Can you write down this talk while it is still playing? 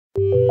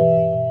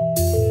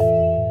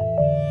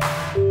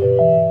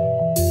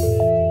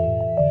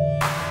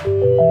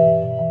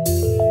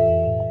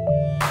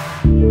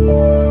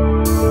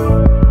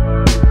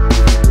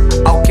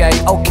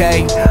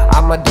okay,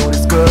 I'ma do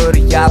this good.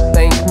 Y'all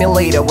thank me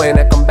later when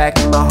I come back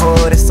in my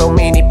hood. There's so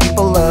many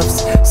people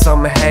loves,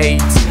 some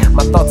hates.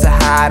 My thoughts are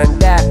hiding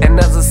that, and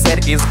as I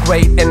said, it's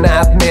great. And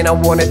I admit I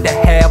wanted to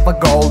have a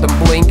golden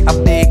blink, a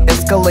big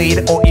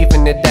Escalade, or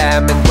even a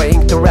diamond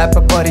ring to rap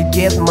a buddy,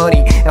 get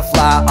money and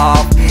fly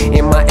off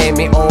in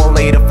Miami or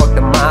later. Fuck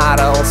the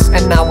models.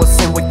 And I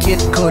was in with Kid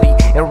Cudi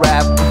and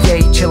rap,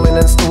 yeah, chilling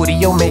in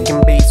studio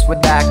making beats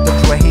with Dr.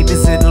 Dre. He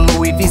visited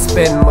Louis V,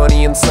 spend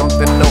money on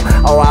something new.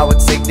 Oh, I would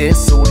take this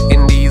suit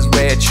and these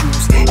red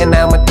shoes, and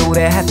I'ma do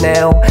that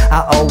now.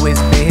 I always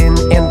been,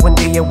 and one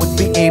day I would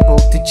be able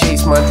to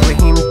chase my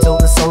dream till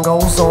the sun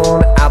goes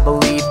on. I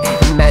believe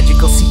in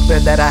magical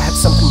secret that I have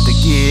something to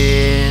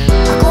give.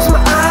 I close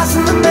my eyes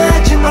and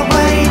imagine my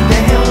way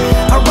down.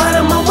 I ride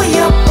on my way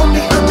up on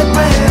the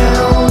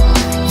underground,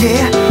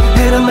 yeah,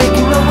 and I'm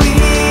making a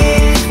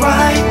wish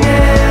right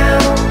now.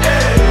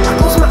 I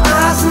close my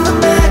eyes and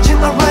imagine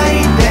my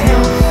way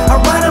down. I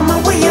ride on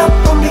my way up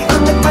on the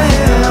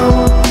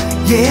underground,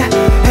 yeah,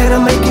 and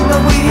I'm making a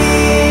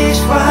wish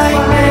right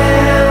now.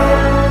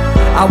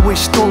 I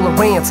wish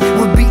tolerance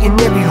would be in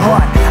every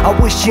heart. I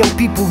wish young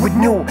people would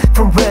know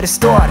from where to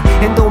start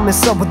and don't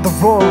mess up with the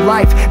wrong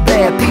life,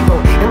 bad people.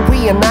 And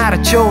we are not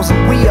a chosen,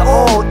 we are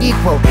all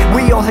equal.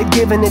 We all had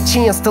given a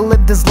chance to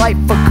live this life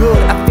for good.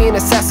 I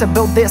fantasize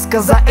about this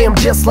cause I am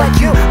just like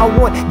you. I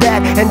want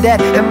that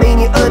and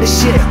many other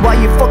shit.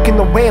 While you're fucking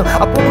around,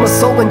 I put my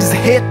soul in this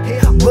hit.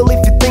 Well,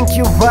 if you think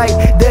you're right,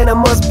 then I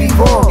must be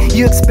wrong.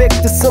 You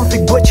expected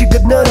something but you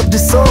got none of the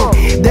song.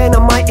 Then I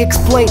might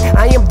explain,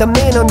 I am the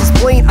man on this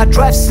plane. I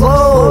drive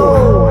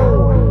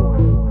slow,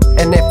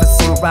 and if I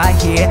sing right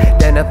here,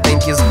 then I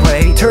think it's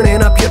great.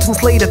 Turning up your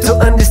translator to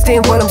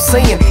understand what I'm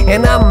saying.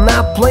 And I'm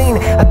not playing,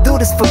 I do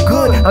this for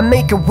good. I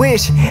make a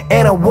wish,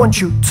 and I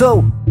want you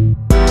to.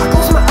 I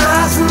close my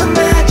eyes and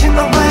imagine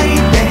my way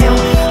down.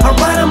 I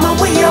ride on my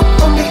way up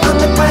on the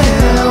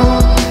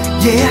underground,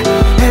 yeah,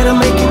 and I'm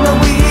making a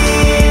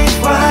wish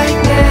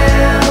right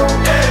now.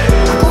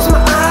 I close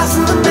my eyes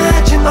and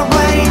imagine my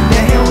way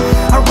down.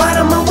 I ride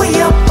on my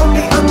way up on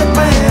the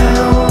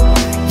underground,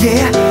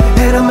 yeah,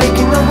 and I'm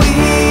making a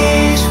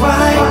wish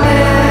right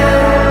now.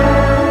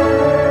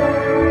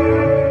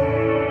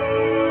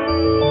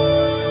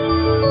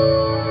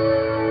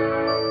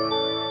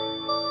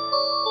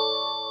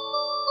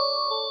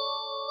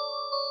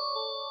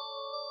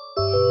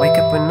 Wake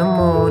up in the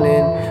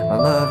morning, my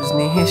love is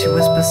near. She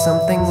whispers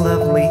something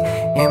lovely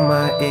in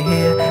my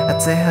ear. I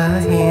take her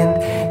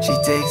hand, she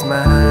takes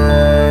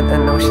mine. I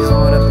know she's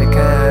one of a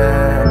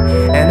kind,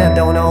 and I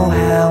don't know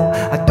how,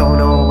 I don't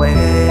know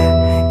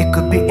where. It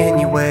could be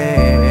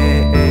anywhere.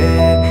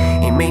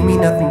 It made me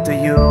nothing to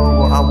you.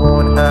 I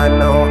want, I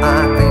know,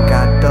 I think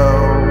I do.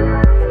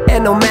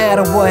 And no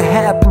matter what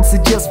happens,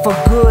 it's just for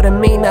good. I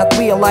may not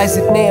realize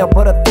it now,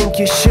 but I think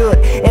you should.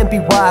 And be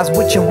wise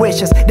with your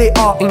wishes, they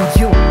are in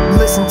you.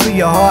 Listen to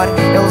your heart,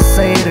 it'll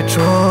say the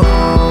truth.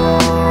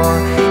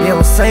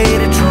 It'll say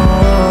the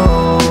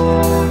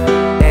truth,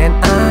 and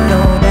I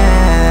know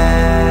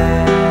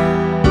that.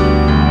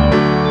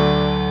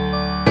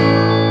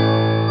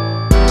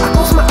 I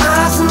close my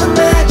eyes and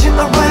imagine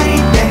my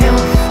way down.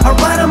 I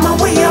ride on my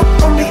way up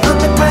on the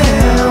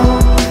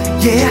underground,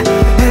 yeah,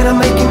 and I'm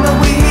making a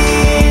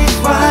wish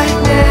right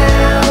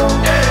now.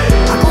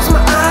 I close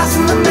my eyes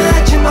and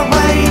imagine my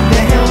way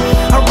down.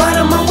 I ride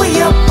on my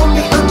way up on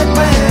the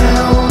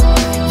underground,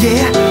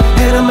 yeah,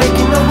 and I'm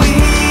making a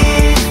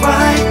wish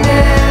right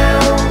now.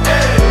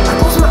 I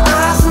close my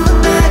eyes and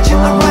imagine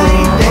my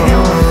way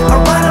down. I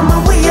ride on my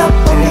way up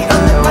on the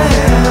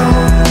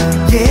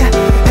underground, yeah,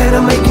 and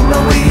I'm making a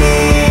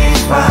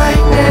wish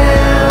right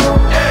now.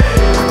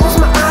 I close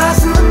my eyes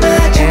and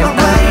imagine my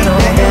way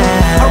down.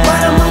 I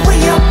ride on my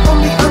way up on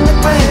the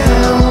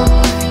underground,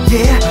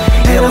 yeah,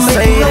 and I'm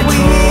making a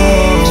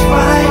wish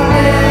right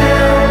now.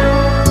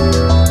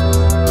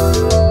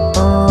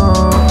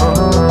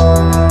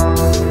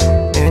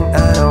 And I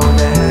know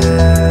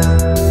that,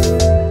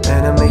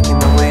 and I'm making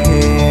a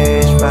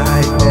wish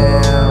right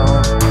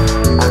now.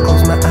 I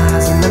close my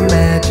eyes and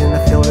imagine, I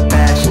feel the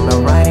passion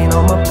of writing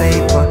on my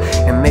paper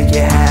and make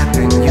it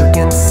happen. You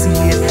can see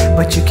it,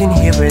 but you can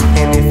hear it.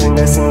 And if you're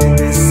listening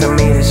to this, I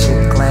made this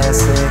shit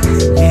classic,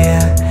 yeah.